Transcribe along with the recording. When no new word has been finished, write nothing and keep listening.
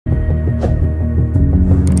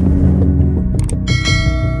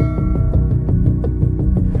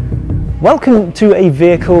Welcome to a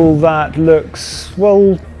vehicle that looks,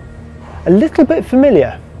 well, a little bit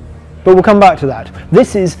familiar, but we'll come back to that.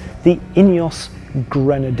 This is the Ineos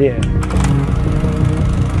Grenadier.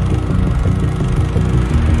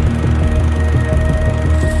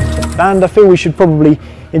 And I feel we should probably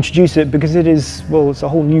introduce it because it is, well, it's a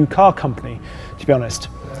whole new car company, to be honest.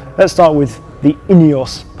 Let's start with the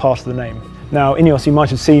Ineos part of the name. Now, Ineos you might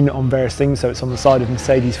have seen on various things, so it's on the side of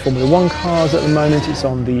Mercedes Formula 1 cars at the moment, it's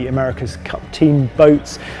on the America's Cup team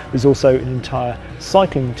boats, there's also an entire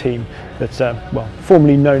cycling team that's, well,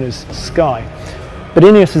 formerly known as Sky. But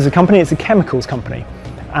Ineos is a company, it's a chemicals company,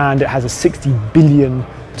 and it has a 60 billion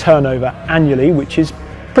turnover annually, which is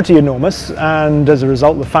pretty enormous, and as a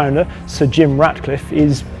result the founder, Sir Jim Ratcliffe,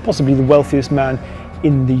 is possibly the wealthiest man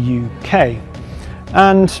in the UK.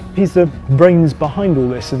 And he's the brains behind all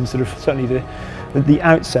this, and sort of certainly the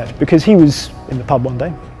outset, because he was in the pub one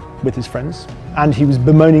day with his friends and he was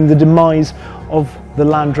bemoaning the demise of the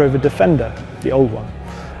Land Rover Defender, the old one,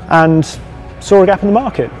 and saw a gap in the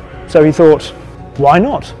market. So he thought, why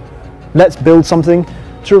not? Let's build something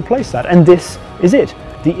to replace that. And this is it,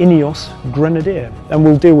 the Ineos Grenadier. And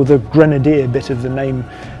we'll deal with the Grenadier bit of the name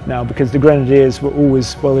now, because the Grenadiers were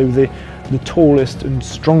always, well, they were the tallest and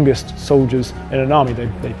strongest soldiers in an army.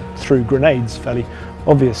 They threw grenades fairly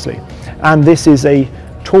obviously. And this is a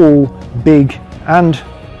tall, big and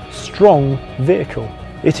strong vehicle.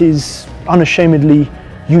 It is unashamedly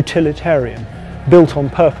utilitarian. Built on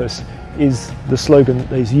purpose is the slogan that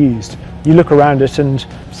they've used. You look around it and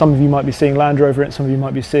some of you might be seeing Land Rover in it, some of you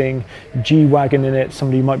might be seeing G-Wagon in it, some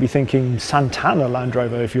of you might be thinking Santana Land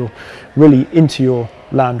Rover if you're really into your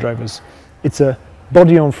Land Rovers. It's a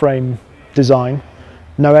body-on-frame design,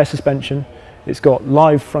 no air suspension, it's got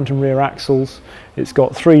live front and rear axles, it's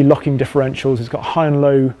got 3 locking differentials, it's got high and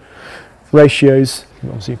low ratios,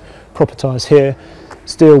 obviously proper tyres here,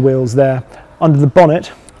 steel wheels there. Under the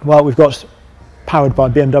bonnet, well, we've got powered by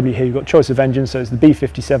BMW here, you've got choice of engines, so it's the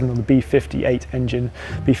B57 or the B58 engine,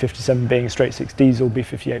 B57 being a straight 6 diesel,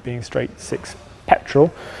 B58 being a straight 6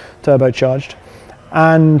 petrol, turbocharged.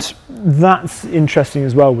 And that's interesting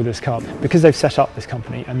as well with this car, because they've set up this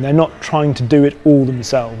company and they're not trying to do it all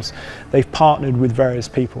themselves. They've partnered with various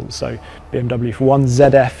people. So BMW for one,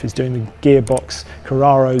 ZF is doing the gearbox,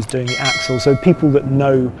 Carraro's doing the axle. So people that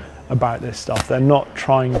know about this stuff, they're not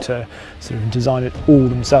trying to sort of design it all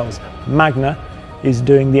themselves. Magna is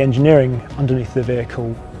doing the engineering underneath the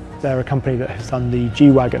vehicle. They're a company that has done the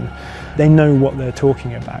G-Wagon. They know what they're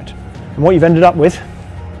talking about. And what you've ended up with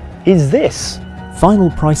is this.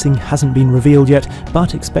 Final pricing hasn't been revealed yet,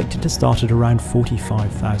 but expected to start at around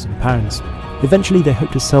 £45,000. Eventually they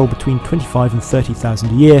hope to sell between 25 and 30,000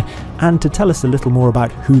 a year, and to tell us a little more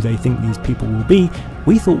about who they think these people will be,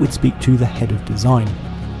 we thought we'd speak to the head of design.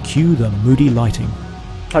 Cue the moody lighting.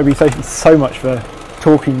 Toby, thank you so much for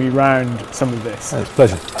talking me round some of this. It's a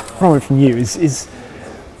pleasure. What I want from you is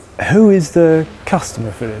who is the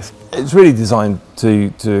customer for this? It's really designed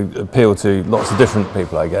to appeal to lots of different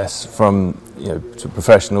people, I guess, from to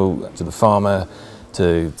professional, to the farmer,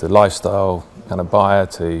 to the lifestyle kind of buyer,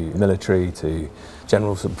 to military, to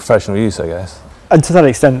general sort of professional use, I guess. And to that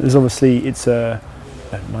extent, there's obviously it's a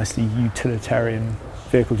nicely utilitarian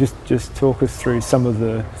vehicle. Just talk us through some of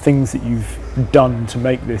the things that you've done to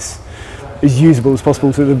make this as usable as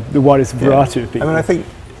possible to the widest variety of people. I mean, I think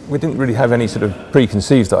we didn't really have any sort of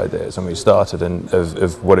preconceived ideas when we started and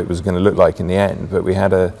of what it was going to look like in the end, but we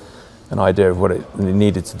had an idea of what it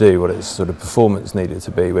needed to do, what its sort of performance needed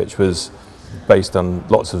to be, which was based on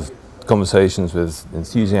lots of conversations with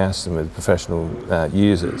enthusiasts and with professional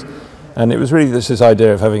users. And it was really this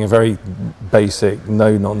idea of having a very basic,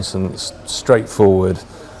 no-nonsense, straightforward,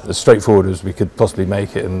 as straightforward as we could possibly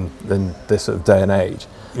make it in this sort of day and age.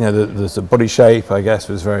 The body shape, I guess,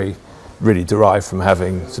 was really derived from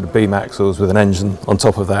having sort of beam axles with an engine on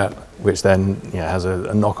top of that, which then has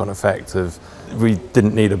a knock-on effect of we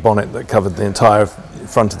didn't need a bonnet that covered the entire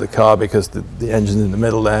front of the car because the engine's in the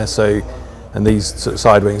middle there. So, and these sort of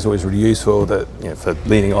side wings are always really useful that for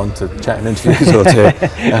leaning on to chat in interviews or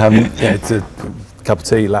to cup of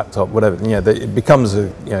tea, laptop, whatever. It becomes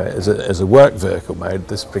as a work vehicle mode.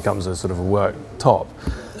 This becomes a sort of a work top,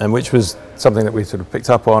 and which was something that we sort of picked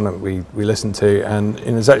up on and we listened to, and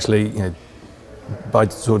it's actually by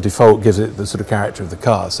sort of default gives it the sort of character of the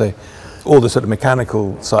car. So all the sort of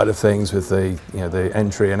mechanical side of things with the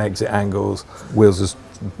entry and exit angles, wheels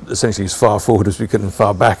essentially as far forward as we could and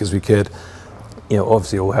far back as we could.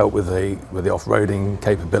 Obviously all help with the off-roading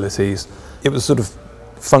capabilities. It was sort of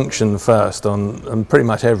function first on pretty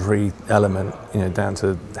much every element, down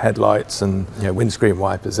to headlights and windscreen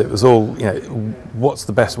wipers. It was all, what's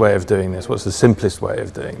the best way of doing this? What's the simplest way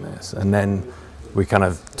of doing this? And then we kind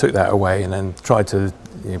of took that away and then tried to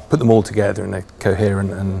put them all together in a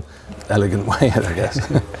coherent and elegant way, I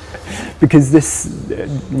guess. Because this,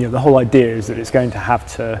 the whole idea is that it's going to have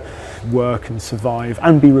to work and survive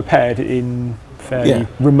and be repaired in fairly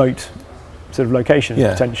remote sort of locations,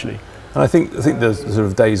 potentially. And I think the sort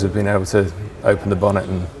of days of being able to open the bonnet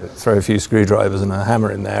and throw a few screwdrivers and a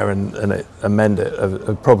hammer in there and amend it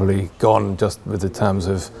have probably gone, just with the terms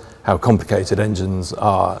of how complicated engines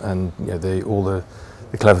are and all the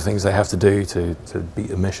clever things they have to do to beat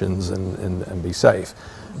emissions and be safe.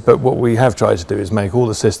 But what we have tried to do is make all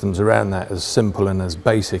the systems around that as simple and as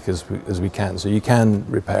basic as we can. So you can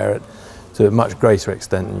repair it to a much greater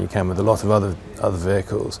extent than you can with a lot of other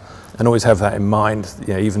vehicles, and always have that in mind.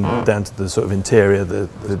 Even down to the sort of interior,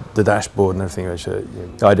 the dashboard and everything. Which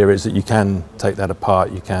the idea is that you can take that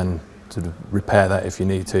apart, you can sort of repair that if you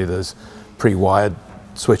need to. There's pre-wired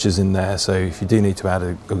switches in there, so if you do need to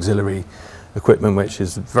add auxiliary equipment, which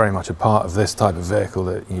is very much a part of this type of vehicle,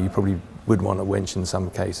 that you probably would want a winch in some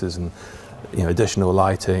cases, and additional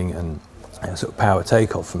lighting and sort of power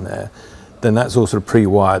takeoff from there, then that's all sort of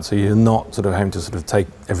pre-wired, so you're not sort of having to sort of take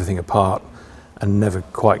everything apart and never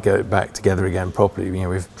quite get it back together again properly.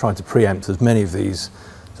 We've tried to preempt as many of these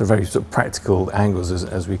sort of very sort of practical angles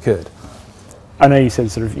as we could. I know you said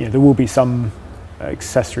sort of there will be some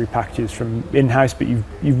accessory packages from in-house, but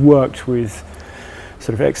you've worked with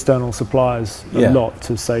sort of external suppliers a lot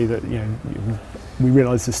to say that we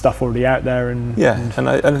realise there's stuff already out there, and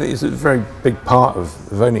I think it's a very big part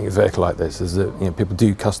of owning a vehicle like this is that people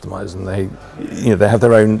do customise, and they have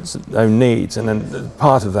their own needs, and then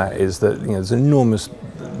part of that is that there's an enormous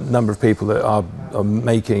number of people that are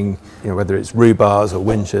making whether it's rhubards or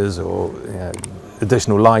winches or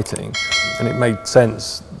additional lighting, and it made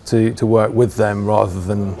sense to work with them rather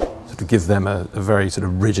than sort of give them a very sort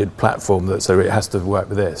of rigid platform so it has to work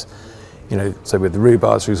with this. So with the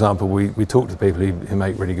rhubars, for example, we talk to people who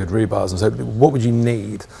make really good rhubars and say, what would you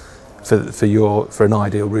need for an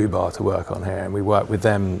ideal rhubar to work on here? And we work with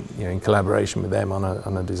them, in collaboration with them on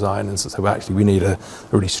a design. And so actually we need a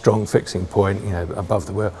really strong fixing point, above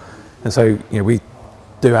the wheel. And so we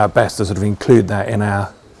do our best to sort of include that in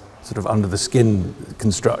our sort of under the skin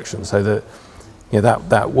construction, so that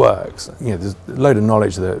that works. There's a load of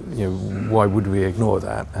knowledge that why would we ignore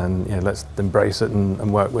that? And let's embrace it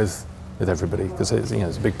and work with everybody, because it's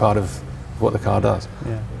a big part of what the car does.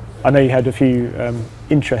 Yeah. I know you had a few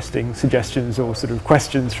interesting suggestions or sort of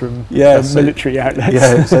questions from military outlets.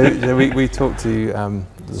 Yeah, so we talked to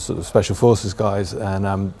the sort of Special Forces guys,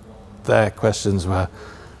 and their questions were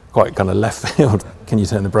quite kind of left field. Can you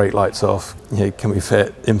turn the brake lights off? Can we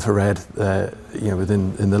fit infrared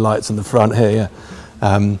within the lights in the front here?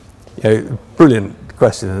 Brilliant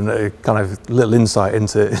question, and a kind of little insight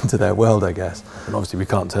into their world, I guess. And obviously we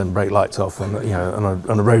can't turn brake lights off on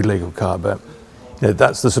a road legal car, but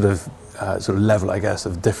that's the sort of level, I guess,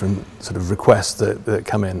 of different sort of requests that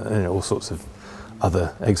come in, and all sorts of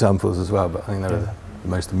other examples as well. But I think they're the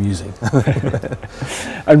most amusing.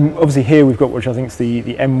 And obviously here we've got, which I think is the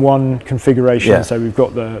M1 configuration. So we've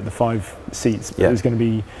got the 5 seats. But there's going to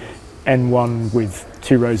be N1 with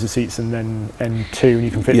 2 rows of seats, and then N2, and you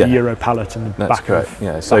can fit the Euro pallet in the back. That's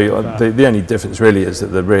correct. So the only difference really is that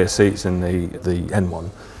the rear seats in the N1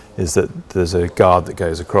 is that there's a guard that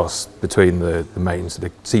goes across between the main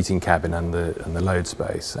sort of seating cabin and the load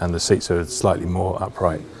space, and the seats are slightly more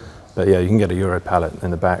upright. But you can get a Euro pallet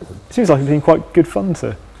in the back. It seems like it's been quite good fun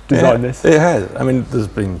to design this. It has. I mean, there's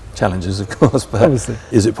been challenges, of course, but obviously,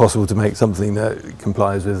 is it possible to make something that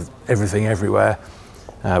complies with everything everywhere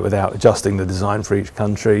without adjusting the design for each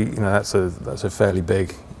country? That's a fairly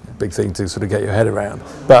big thing to sort of get your head around.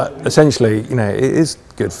 But essentially, it is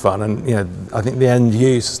good fun, and I think the end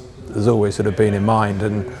use has always sort of been in mind,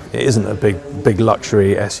 and it isn't a big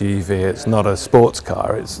luxury SUV. It's not a sports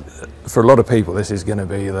car. It's, for a lot of people, this is going to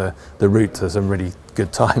be the route to some really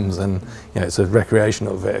good times, and it's a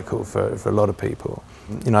recreational vehicle for a lot of people.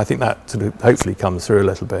 I think that sort of hopefully comes through a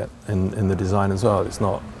little bit in the design as well. It's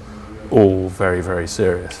not all very, very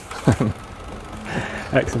serious.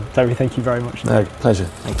 Excellent. Toby, thank you very much. No, pleasure.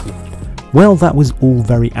 Thank you. Well, that was all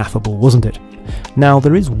very affable, wasn't it? Now,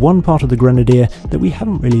 there is one part of the Grenadier that we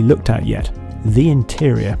haven't really looked at yet, the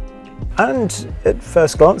interior. And at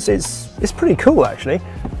first glance, it's pretty cool, actually.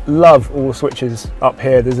 Love all the switches up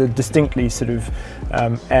here. There's a distinctly sort of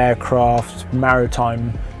aircraft,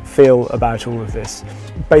 maritime feel about all of this.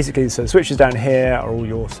 Basically, so the switches down here are all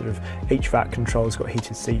your sort of HVAC controls. You've got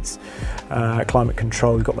heated seats, climate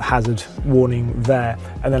control, you've got the hazard warning there,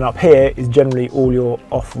 and then up here is generally all your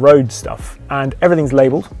off-road stuff, and everything's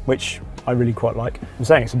labelled, which I really quite like. I'm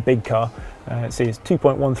saying it's a big car. See, it's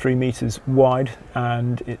 2.13 metres wide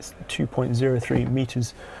and it's 2.03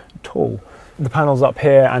 metres tall. The panels up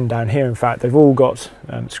here and down here, in fact, they've all got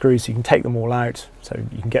screws, so you can take them all out, so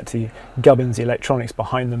you can get to the gubbins, the electronics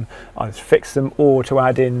behind them, either to fix them or to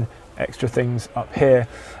add in extra things up here.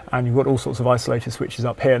 And you've got all sorts of isolator switches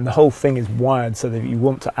up here, and the whole thing is wired so that if you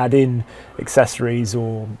want to add in accessories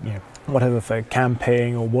or whatever for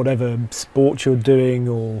camping or whatever sport you're doing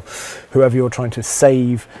or whoever you're trying to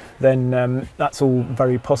save, then that's all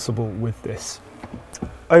very possible with this.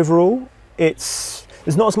 Overall,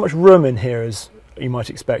 there's not as much room in here as you might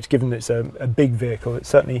expect, given that it's a big vehicle. It's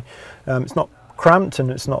certainly it's not cramped,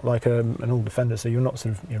 and it's not like an old Defender, so you're not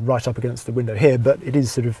sort of right up against the window here, but it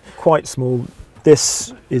is sort of quite small.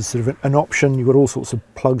 This is sort of an option. You've got all sorts of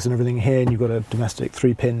plugs and everything here, and you've got a domestic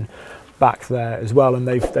 3-pin back there as well, and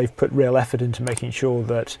they've put real effort into making sure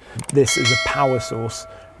that this as a power source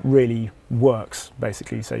really works,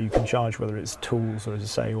 basically, so you can charge whether it's tools or, as I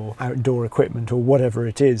say, or outdoor equipment or whatever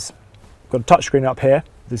it is. Got a touchscreen up here.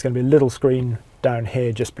 There's going to be a little screen down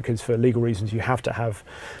here just because for legal reasons you have to have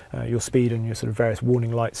your speed and your sort of various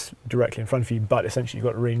warning lights directly in front of you, but essentially you've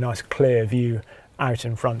got a really nice clear view out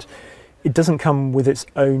in front. It doesn't come with its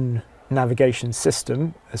own navigation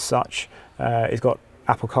system as such. It's got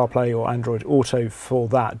Apple CarPlay or Android Auto for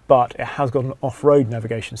that, but it has got an off-road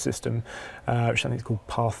navigation system, which I think is called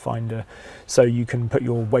Pathfinder. So you can put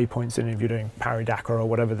your waypoints in. If you're doing Paris-Dakar or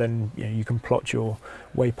whatever, then you can plot your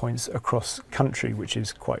waypoints across country, which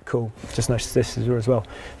is quite cool. Just noticed this as well.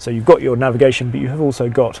 So you've got your navigation, but you have also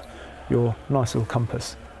got your nice little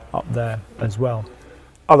compass up there as well.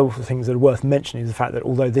 Other things that are worth mentioning is the fact that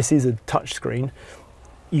although this is a touchscreen,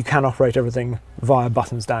 you can operate everything via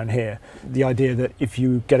buttons down here. The idea that if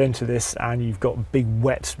you get into this and you've got big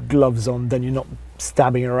wet gloves on, then you're not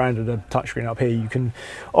stabbing around at a touchscreen up here. You can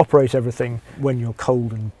operate everything when you're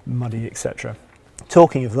cold and muddy, etc.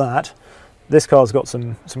 Talking of that, this car's got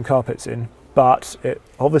some carpets in, but it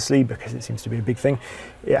obviously, because it seems to be a big thing,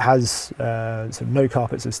 it has sort of no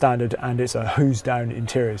carpets as standard, and it's a hose down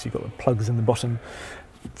interior, so you've got the plugs in the bottom.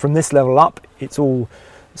 From this level up, it's all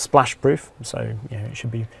splash proof, so it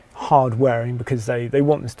should be hard wearing, because they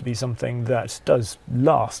want this to be something that does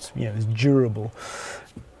last, is durable.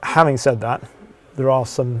 Having said that, there are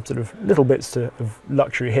some sort of little bits of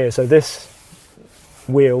luxury here. So this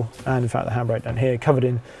wheel, and in fact the handbrake down here, covered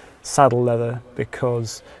in saddle leather,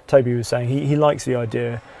 because Toby was saying he likes the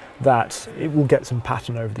idea that it will get some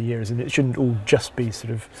pattern over the years, and it shouldn't all just be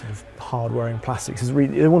sort of hard-wearing plastics.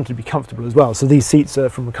 They want it to be comfortable as well. So these seats are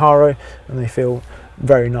from Recaro, and they feel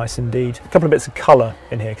very nice indeed. A couple of bits of colour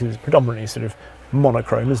in here, because it's predominantly sort of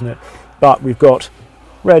monochrome, isn't it? But we've got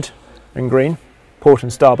red and green, port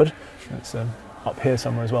and starboard. It's up here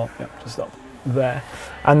somewhere as well. Yep, just up there.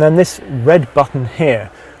 And then this red button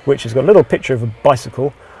here, which has got a little picture of a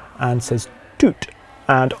bicycle and says toot.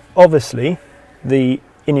 And obviously the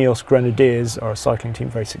Ineos Grenadiers are a cycling team,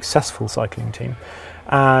 very successful cycling team,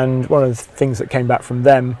 and one of the things that came back from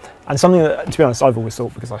them, and something that, to be honest, I've always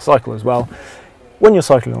thought, because I cycle as well, when you're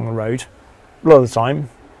cycling on the road, a lot of the time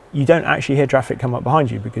you don't actually hear traffic come up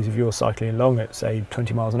behind you, because if you're cycling along at, say,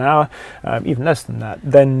 20 miles an hour, even less than that,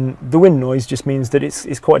 then the wind noise just means that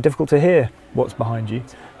it's quite difficult to hear what's behind you.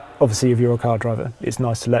 Obviously, if you're a car driver, it's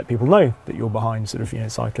nice to let people know that you're behind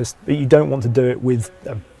cyclists, but you don't want to do it with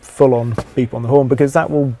a full-on beep on the horn, because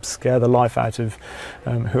that will scare the life out of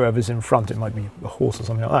whoever's in front. It might be a horse or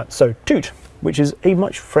something like that. So toot, which is a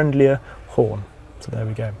much friendlier horn. So there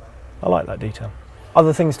we go. I like that detail.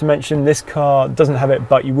 Other things to mention, this car doesn't have it,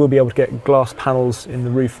 but you will be able to get glass panels in the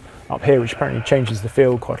roof up here, which apparently changes the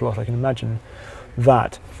feel quite a lot. I can imagine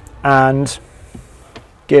that. And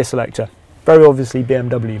gear selector. Very obviously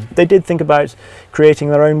BMW. They did think about creating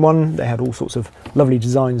their own one. They had all sorts of lovely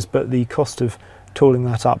designs, but the cost of tooling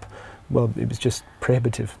that up, well, it was just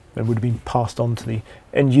prohibitive. It would have been passed on to the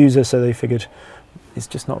end user, so they figured it's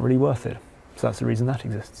just not really worth it. So that's the reason that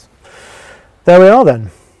exists. There we are then.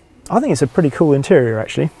 I think it's a pretty cool interior,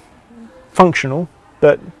 actually. Functional,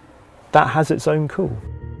 but that has its own cool.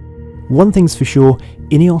 One thing's for sure,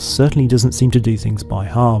 Ineos certainly doesn't seem to do things by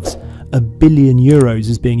halves. €1 billion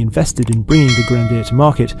is being invested in bringing the Grenadier to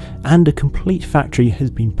market, and a complete factory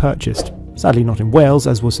has been purchased. Sadly not in Wales,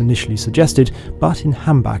 as was initially suggested, but in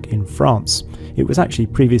Hambach in France. it was actually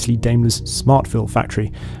previously Daimler's Smartville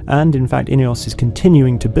factory, and in fact Ineos is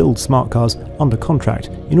continuing to build smart cars under contract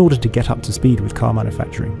in order to get up to speed with car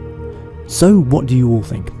manufacturing. So what do you all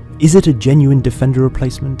think? Is it a genuine Defender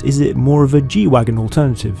replacement? Is it more of a G-Wagon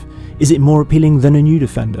alternative? Is it more appealing than a new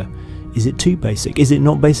Defender? Is it too basic? Is it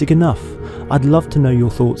not basic enough? I'd love to know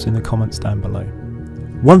your thoughts in the comments down below.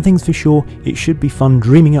 One thing's for sure, it should be fun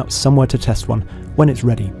dreaming up somewhere to test one when it's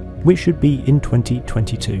ready, which should be in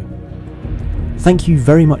 2022. Thank you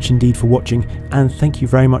very much indeed for watching, and thank you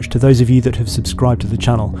very much to those of you that have subscribed to the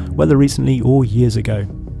channel, whether recently or years ago.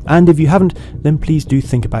 And if you haven't, then please do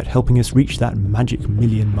think about helping us reach that magic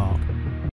 1,000,000 mark.